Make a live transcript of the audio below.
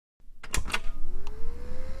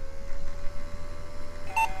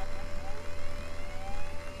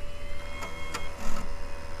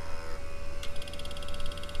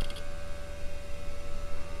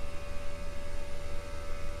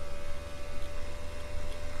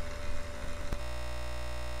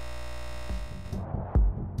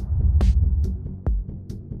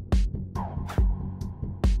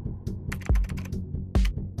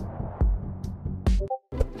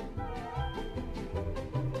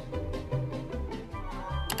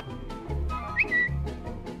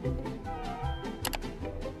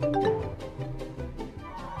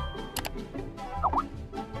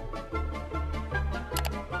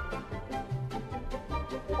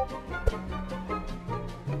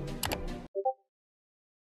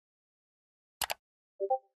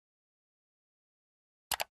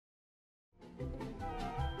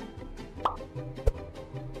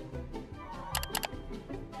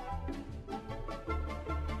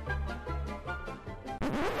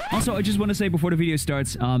Also, I just want to say before the video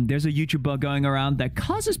starts, there's a YouTube bug going around that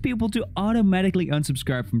causes people to automatically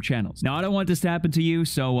unsubscribe from channels. Now, I don't want this to happen to you,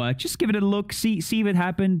 so just give it a look, see if it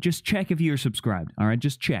happened. Just check if you're subscribed, all right?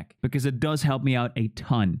 Just check, because it does help me out a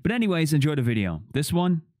ton. But anyways, enjoy the video. This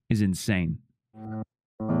one is insane.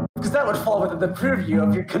 Because that would fall within the purview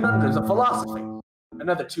of your conundrums of philosophy.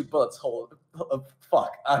 Another 2 bullets hold.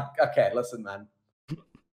 Fuck. Okay, listen, man.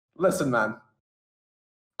 Listen, man.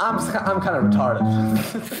 I'm kind of retarded.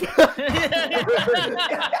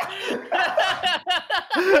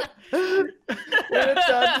 Where did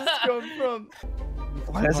that just come from?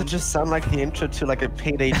 Why does it just sound like the intro to like a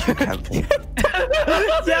Payday 2 campaign?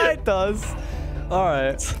 Yeah, it does.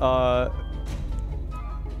 Alright,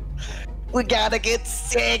 We gotta get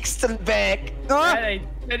Sexton back.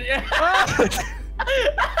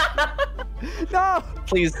 No!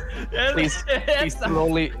 Please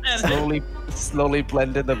slowly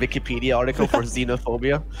blend in the Wikipedia article for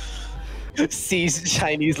xenophobia. Sees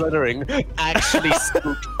Chinese lettering. Actually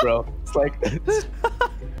spooked, bro. It's like...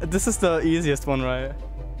 This is the easiest one, right?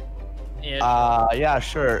 Yeah,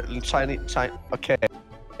 sure. Okay.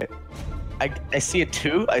 I see a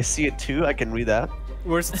 2. I see a 2. I can read that.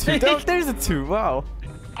 Where's 2? There's a 2. Wow.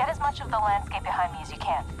 Get as much of the landscape behind me as you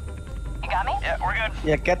can. You got me? Yeah, we're good.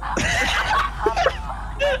 Yeah, get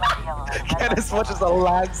as much of the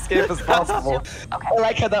landscape as possible. Okay. I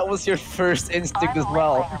like how that was your first instinct as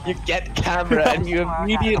well. You get camera and you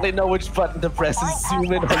immediately know which button to press and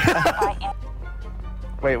zoom in on that.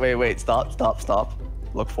 Wait. Stop.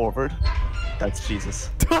 Look forward. That's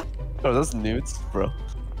Jesus. Oh, those nudes, bro.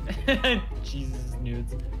 Jesus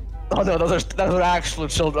nudes. Oh no, those are actual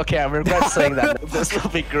children. Okay, I regret saying that. This will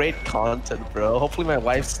be great content, bro. Hopefully my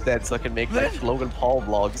wife's dead so I can make like Logan Paul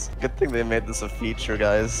vlogs. Good thing they made this a feature,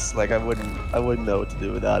 guys. Like I wouldn't know what to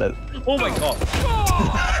do without it. Oh my god.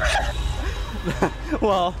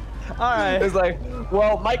 Well, alright. It's like,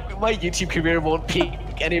 well, my YouTube career won't peak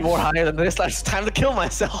any more higher than this. It's time to kill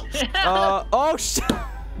myself. Oh shit.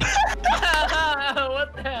 What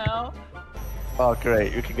the hell? Oh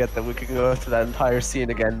great, we can get that. We can go through that entire scene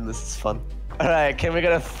again. This is fun. All right, can we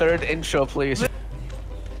get a 3rd intro, please?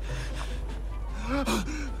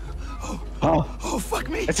 Oh, fuck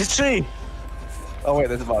me! It's a tree. Oh wait,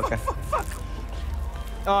 there's a ball. Okay.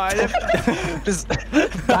 Oh, I Just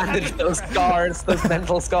bandage those scars, those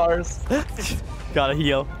mental scars. gotta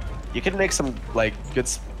heal. You can make some like good,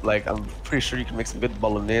 like I'm pretty sure you can make some good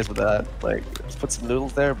bolognese with that. Like, just put some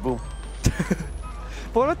noodles there, boom.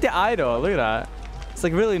 What about the eye though? Look at that. It's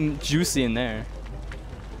like really juicy in there.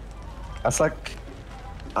 That's like,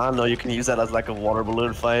 I don't know. You can use that as like a water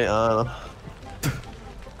balloon fight. I don't know.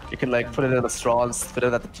 You can like put it in a straw and spit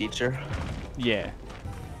it at the teacher. Yeah.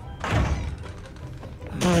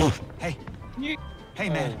 Hey,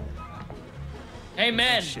 man. Hey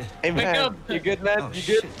man. Shit. Hey Wake man, up. you good, man? Oh, You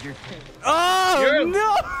good? shit, you're... Oh You're-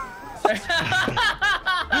 no!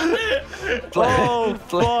 Oh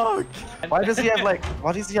fuck! Why does he have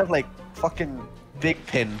like fucking Big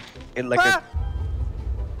Pin in like Ah!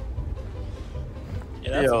 Yeah,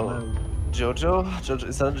 a that's Jojo? Jojo?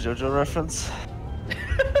 Is that a Jojo reference?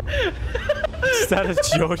 Is that a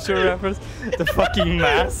JoJo reference? The fucking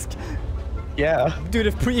mask? Yeah. Dude,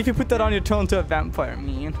 if you put that on, you turn into a vampire,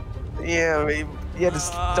 man. Yeah, I mean, yeah,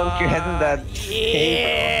 just dunk your head in that cave.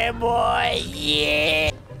 Yeah, boy, yeah!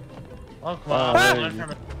 Oh, come on. Ah!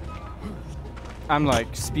 I'm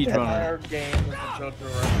like speedrunner.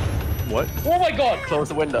 What? Oh my god! Close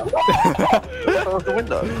the window. Close the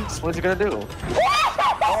window. So what's he gonna do? Oh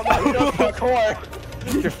my god, parkour!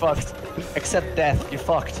 You're fucked. Accept death, you're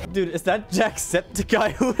fucked. Dude, is that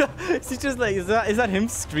Jacksepticeye? Is he just like, is that him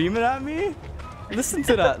screaming at me? Listen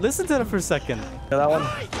to that. Listen to that for a second. That one?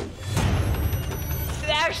 It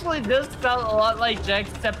actually does felt a lot like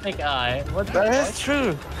Jacksepticeye. What the That fuck? is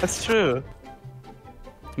true. That's true.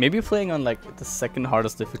 Maybe playing on like the 2nd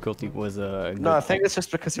hardest difficulty was a No, I think it's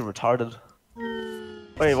just because you're retarded.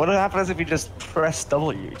 Wait, what happens if you just press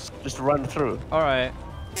W? Just run through. Alright.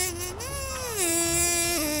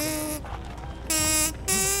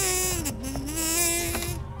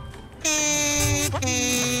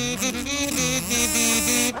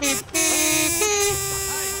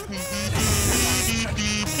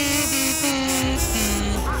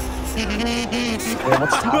 Yeah,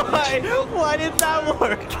 what's happening? Why did that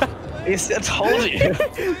work? I told you.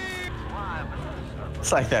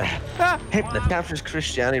 It's like that. Hey, that captures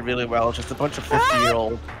Christianity really well. Just a bunch of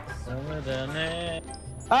 50-year-old.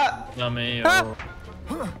 Ah!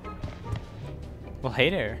 Well, hey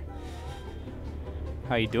there.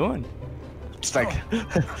 How you doing? Just like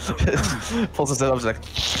pulls his head up, just like.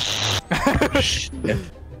 Yeah.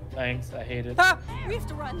 Thanks, I hate it. Ah! We have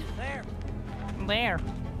to run. There. There.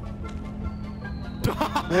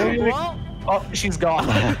 Well, oh, she's gone.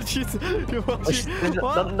 She's,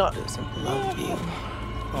 well, Oh, not, Doesn't love you.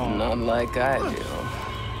 Not like I do.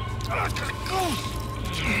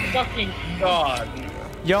 Fucking god.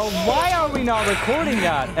 Yo, why are we not recording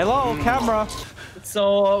that? Hello, camera.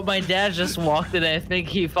 So my dad just walked in. I think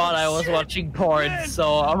he thought I was watching porn.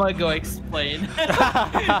 So I'm gonna go explain.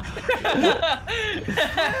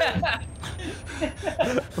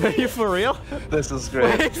 Are you for real? this is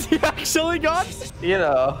great. Wait, is he actually gone? You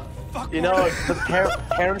know, the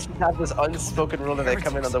parents should have this unspoken rule that they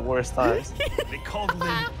come in on the worst times. They called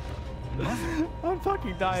Lynn. I'm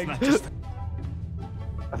fucking dying. I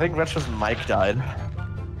think Retro's mic died.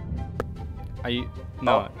 Are you?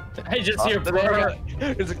 No. I just hear porn.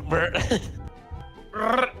 It's like, brr.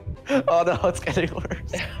 Oh no, it's getting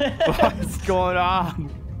worse. What's going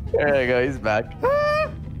on? There you go, he's back.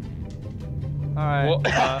 Alright.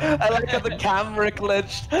 I like how the camera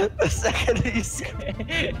glitched the second he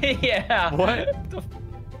screamed. Yeah. What?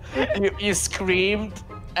 You screamed,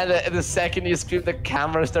 and the second you screamed, the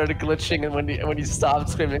camera started glitching, and when you stopped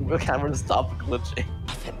screaming, the camera stopped glitching.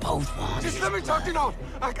 They both want. Just let me talk it out.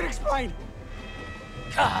 I can explain.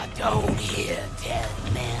 God, don't hear dead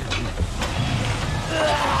men.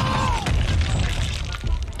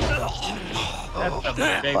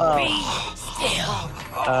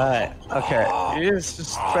 Alright, okay. You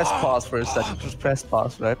just press pause for a second. Just press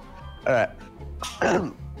pause, right? Alright.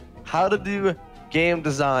 How to do game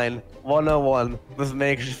design 101 with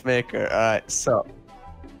Makeshift Maker. Alright, so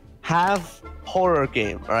have horror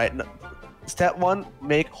game. Alright. Step 1,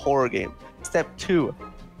 make horror game. Step 2,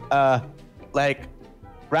 like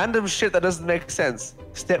random shit that doesn't make sense.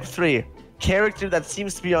 Step 3, character that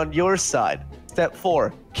seems to be on your side. Step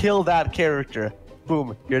 4, kill that character.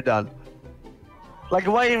 Boom, you're done. Like,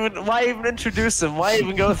 why even introduce him? Why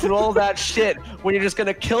even go through all that shit when you're just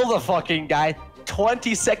gonna kill the fucking guy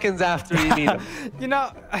 20 seconds after you meet him? You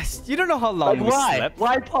know, you don't know how long Like, we why? slept.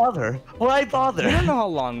 Why bother? Why bother? You don't know how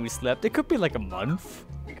long we slept. It could be like a month.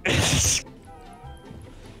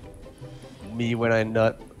 Me when I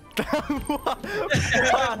nut.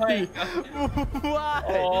 Why? Why?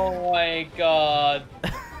 Oh my god.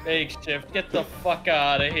 Makeshift, get the fuck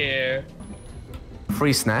out of here.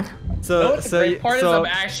 Free snack. So, The great part is I'm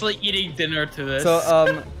actually eating dinner to this.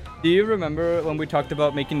 Do you remember when we talked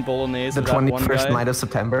about making bolognese The at that one 21st guy? night of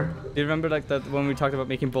September. Do you remember like that when we talked about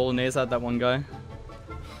making bolognese at that one guy?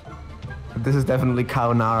 This is definitely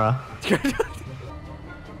carbonara.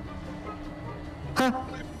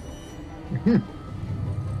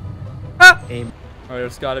 Aim. Or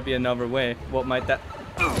there's gotta be another way. What might that?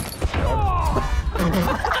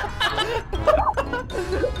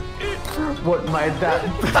 What might that?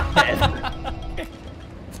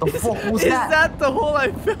 The fuck was Is that? that the hole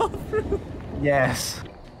I fell through? Yes.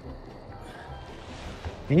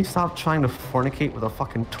 Can you stop trying to fornicate with a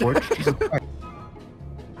fucking torch? Jesus Christ.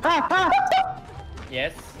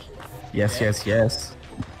 Yes. Yes, yes, yes.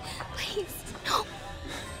 Please, no.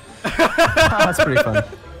 That's pretty fun.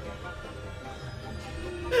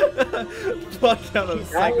 Fuck out of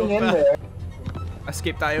psychopath.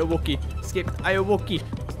 Escape the Iowoki. Escape the Iowoki.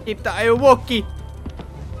 Escape the Iowoki.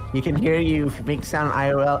 You can hear you if you make sound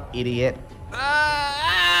IRL, idiot.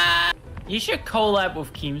 You should collab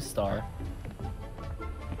with Keemstar.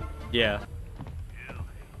 Yeah.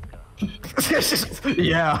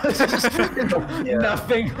 Yeah.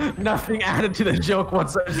 Nothing added to the joke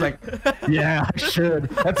whatsoever. It's like, yeah, I should.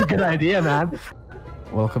 That's a good idea, man.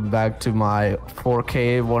 Welcome back to my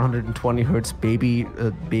 4K 120 hertz baby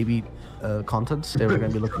content. Today we're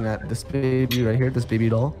going to be looking at this baby right here, this baby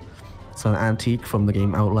doll. It's an antique from the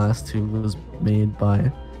game Outlast, who was made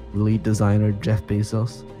by lead designer Jeff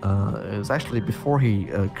Bezos. It was actually before he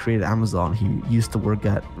created Amazon. He used to work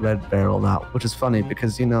at Red Barrel now, which is funny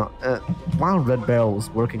because, you know, while Red Barrel was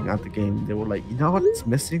working at the game, they were like, you know what's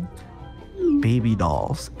missing? Baby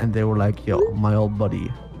dolls. And they were like, yo, my old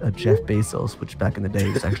buddy Jeff Bezos, which back in the day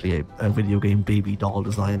was actually a video game baby doll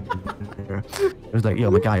designer. It was like, yo,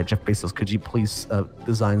 my guy Jeff Bezos, could you please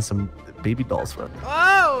design some baby dolls for him?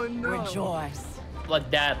 Oh no! Rejoice. Like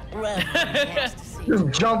that. Just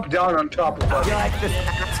jump down on top of us. You like this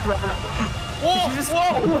ass grab? Whoa!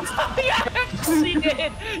 You actually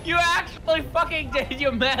did! You actually fucking did,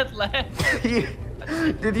 you mad lad!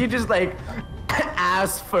 Did you just like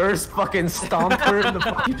ass first fucking stomp her in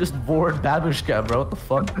the You just bored Babushka, bro. What the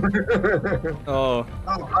fuck? Oh.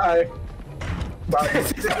 Oh, hi.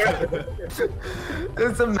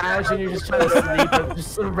 Just imagine you're just trying to sleep and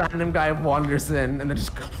just some random guy wanders in and then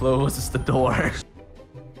just closes the door.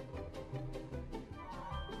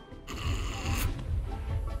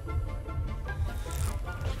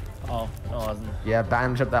 Oh, no, it wasn't. Yeah,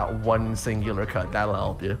 bandage up that one singular cut. That'll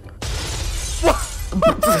help you.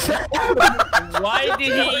 Why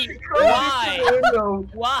did he? Why?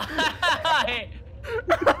 Why?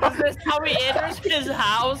 Is this how he enters his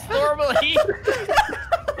house normally?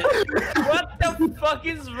 What the fuck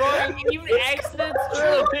is wrong? Even accidents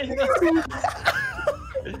through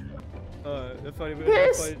That's funny.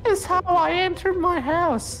 This is how I enter my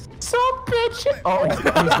house. So bitch. Oh, he's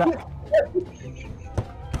back.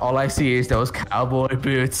 All I see is those cowboy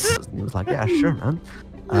boots. And he was like, yeah, sure, man.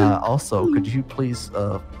 Also, could you please,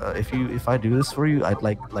 if I do this for you, I'd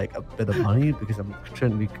like a bit of money because I'm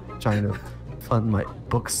trying to fund my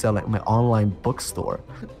book selling, my online bookstore,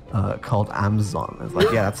 called Amazon. It's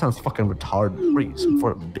like, yeah, that sounds fucking retarded. What are you, some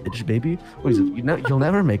for a bitch, baby? What is it? You'll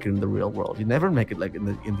never make it in the real world. You never make it like in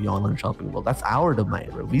the online shopping world. That's our domain.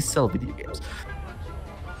 Where we sell video games.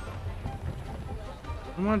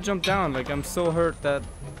 I want to jump down. Like, I'm so hurt that,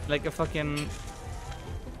 like, a fucking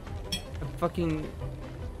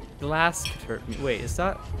glass could hurt me. Wait, is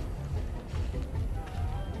that?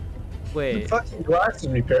 Wait. The fucking glass is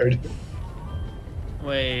repaired.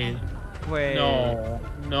 Wait. Wait.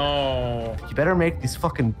 No. You better make these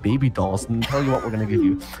fucking baby dolls, and tell you what we're gonna give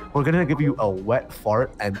you. We're gonna give you a wet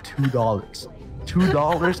fart and $2.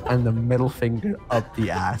 $2 and the middle finger up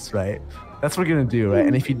the ass, right? That's what we're gonna do, right?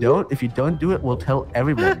 And if you don't do it, we'll tell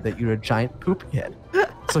everyone that you're a giant poopy head.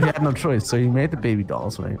 So he had no choice. So he made the baby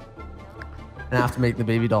dolls, right? And after making the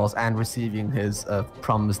baby dolls and receiving his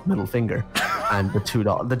promised middle finger and the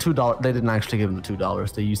 $2, they didn't actually give him the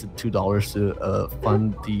 $2. They used the $2 to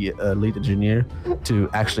fund the lead engineer to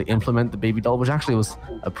actually implement the baby doll, which actually was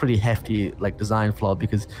a pretty hefty like design flaw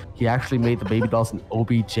because he actually made the baby dolls in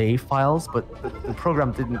OBJ files, but the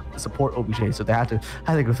program didn't support OBJ, so they had to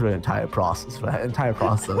go through an entire process, right? Entire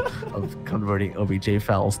process of converting OBJ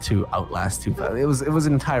files to Outlast 2 files. It was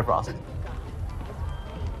an entire process.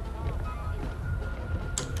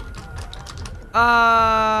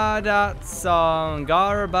 That's some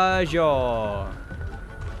garbage.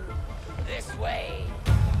 This way.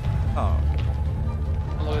 Oh.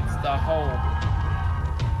 Look, it's the hole.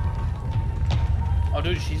 Oh,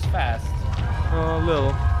 dude, she's fast. A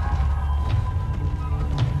little.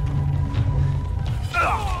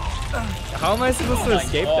 How am I supposed to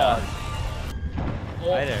escape that?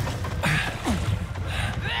 Hi there.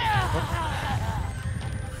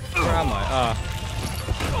 Where am I?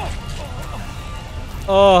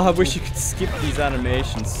 Oh, I wish you could skip these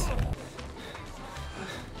animations.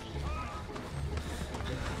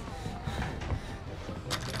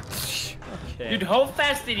 Okay. Dude, how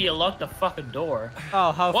fast did he unlock the fucking door?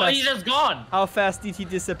 Oh, how Well, fast? he's just gone. How fast did he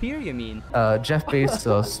disappear? You mean? Jeff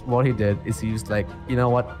Bezos, what he did is he was like, you know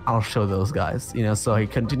what? I'll show those guys. You know, so he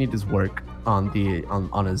continued his work on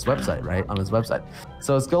his website, right? On his website.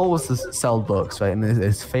 So his goal was to sell books, right? And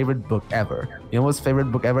his favorite book ever. You know what's his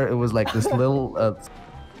favorite book ever? It was like this little.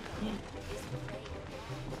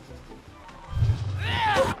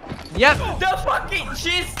 Yep. The fucking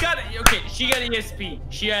she's got it. Okay, she got ESP.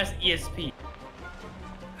 She has ESP.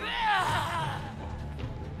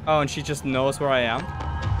 Oh, and she just knows where I am.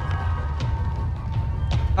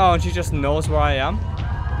 Oh, and she just knows where I am.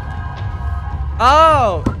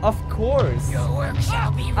 Oh, of course. Your work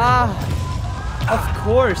shall be Of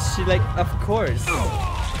course. She like, of course.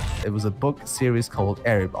 It was a book series called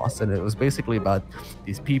Erebos, and it was basically about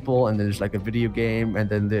these people, and there's like a video game, and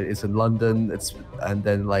then it's in London. And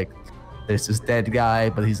then like there's this dead guy,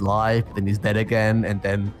 but he's alive, but then he's dead again, and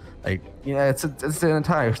then like it's an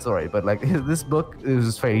entire story. But like this book, it was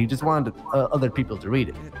just fair. He just wanted other people to read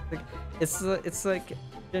it. It's like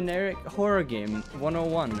generic horror game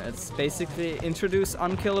 101. It's basically introduce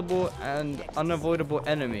unkillable and unavoidable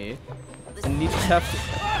enemy, and you just have to.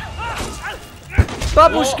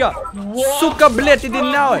 Babushka! Suka, bled, you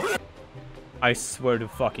didn't know it! I swear to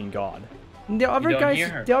fucking God. The other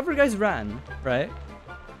guys ran, right?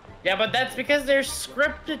 Yeah, but that's because they're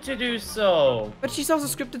scripted to do so. But she's also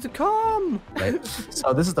scripted to come. Right?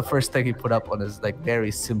 So this is the first thing he put up on his like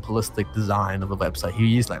very simplistic design of a website. He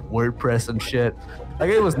used like WordPress and shit. Like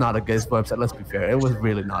it was not a good website, let's be fair. It was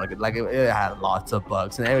really not a good, like it had lots of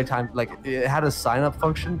bugs, and every time like it had a sign up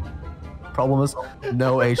function. Problem is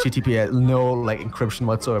no HTTP, no like encryption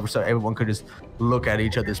whatsoever, so everyone could just look at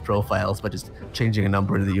each other's profiles by just changing a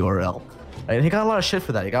number in the URL. And he got a lot of shit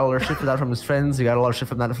for that. He got a lot of shit for that from his friends. He got a lot of shit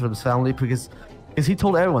from that from his family because he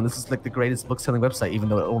told everyone this is like the greatest book selling website, even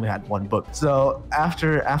though it only had one book. So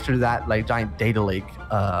after that like giant data leak,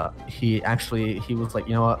 he was like,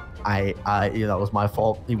 you know what, I that was my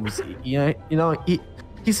fault. He was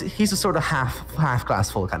he's a sort of half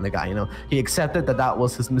glass full kind of guy, you know. He accepted that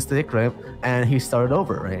was his mistake, right? And he started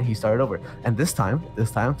over, right? He started over. And this time,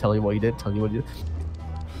 tell you what he did.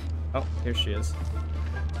 Oh, here she is.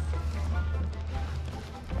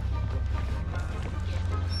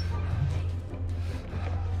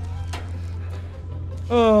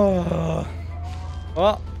 Oh,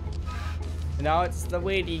 well, now it's the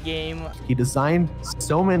weighty game. He designed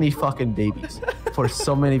so many fucking babies for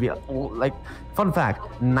so many like, fun fact,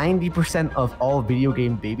 90% of all video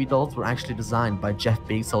game baby dolls were actually designed by Jeff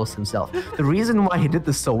Bezos himself. The reason why he did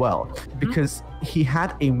this so well, because he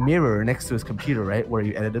had a mirror next to his computer, right, where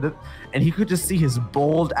he edited it, and he could just see his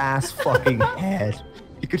bold ass fucking head.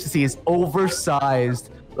 You could just see his oversized,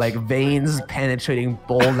 like, veins penetrating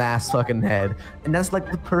bold ass fucking head, and that's like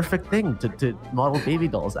the perfect thing to model baby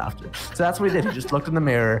dolls after. So that's what he did. He just looked in the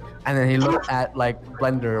mirror, and then he looked at like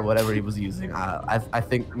Blender or whatever he was using. I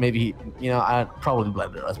think maybe probably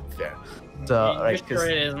Blender. Let's be fair. So You're sure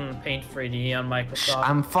it isn't Paint 3D on Microsoft?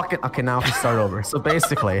 I'm fucking okay. Now I can start over. So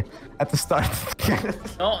basically, at the start.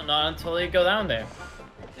 No, not until you go down there.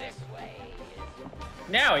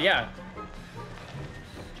 Now, yeah.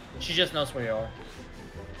 She just knows where you are.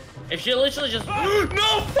 If she literally just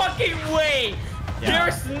no fucking way! Yeah.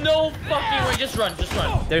 There's no fucking way. Just run, just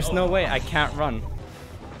run. There's no way I can't run.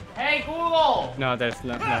 Hey Google! No, there's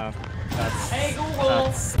no. That's. Hey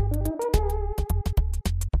Google!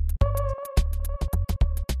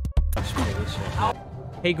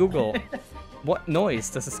 Hey Google, what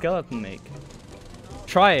noise does a skeleton make?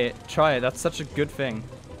 Try it. That's such a good thing.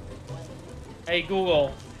 Hey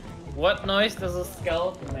Google, what noise does a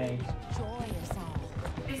skeleton make?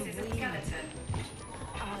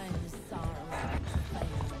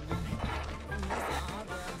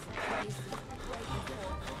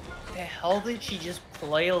 The hell did she just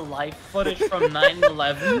play live footage from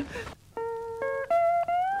 9/11?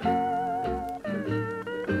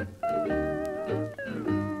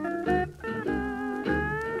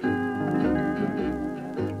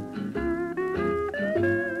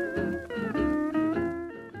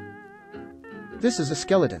 This is a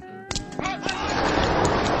skeleton.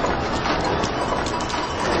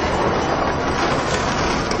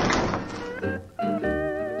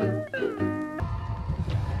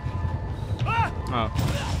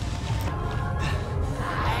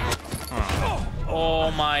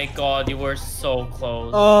 Oh my god, you were so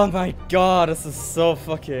close. Oh my god, this is so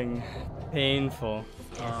fucking painful.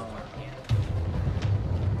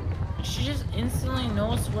 She just instantly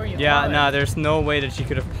knows where you are. Yeah, nah, there's no way that she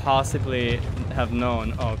could have possibly have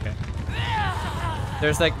known. Oh, okay.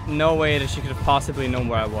 There's like no way that she could have possibly known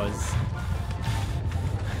where I was.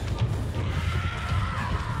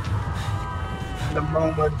 The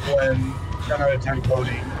moment when 10 out of 10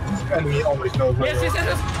 clothing, this enemy always knows where Yes. There we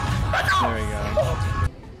go.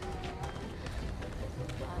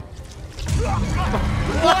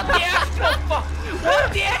 What the actual fuck?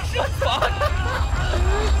 What the actual fuck?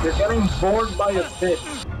 You're getting bored by a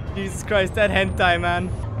fish. Jesus Christ, that hentai, man.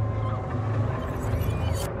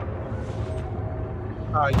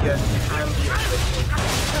 Yes, you can be a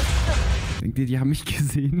fish. Denkt ihr, die haben mich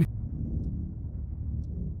gesehen?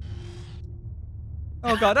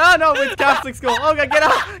 Oh god, oh no, it's Catholic school. Oh god, get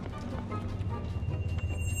out!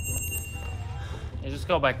 Yeah, just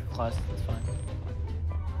go back to class. That's fine.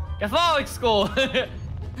 Catholic school!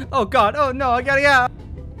 Oh god, oh no, I gotta get out!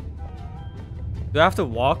 Do I have to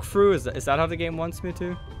walk through? Is that how the game wants me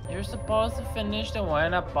to? You're supposed to finish the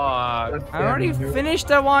wind-up box. I already finished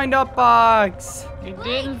the wind-up box! You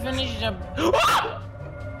didn't finish the...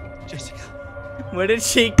 Jessica. Where did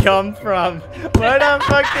she come from? Where the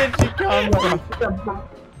fuck did she come from?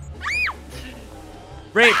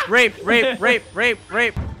 Rape!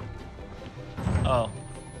 Oh.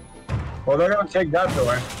 Well, they're gonna take that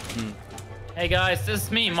door. Hey guys, this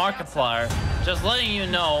is me, Markiplier. Just letting you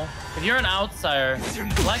know, if you're an outsider,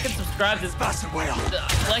 like and subscribe to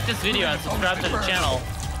like this video and subscribe to the channel.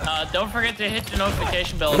 Don't forget to hit the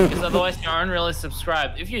notification bell because otherwise you aren't really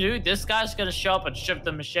subscribed. If you do, this guy's gonna show up and shove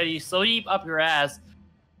the machete so deep up your ass,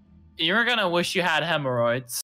 you're gonna wish you had hemorrhoids.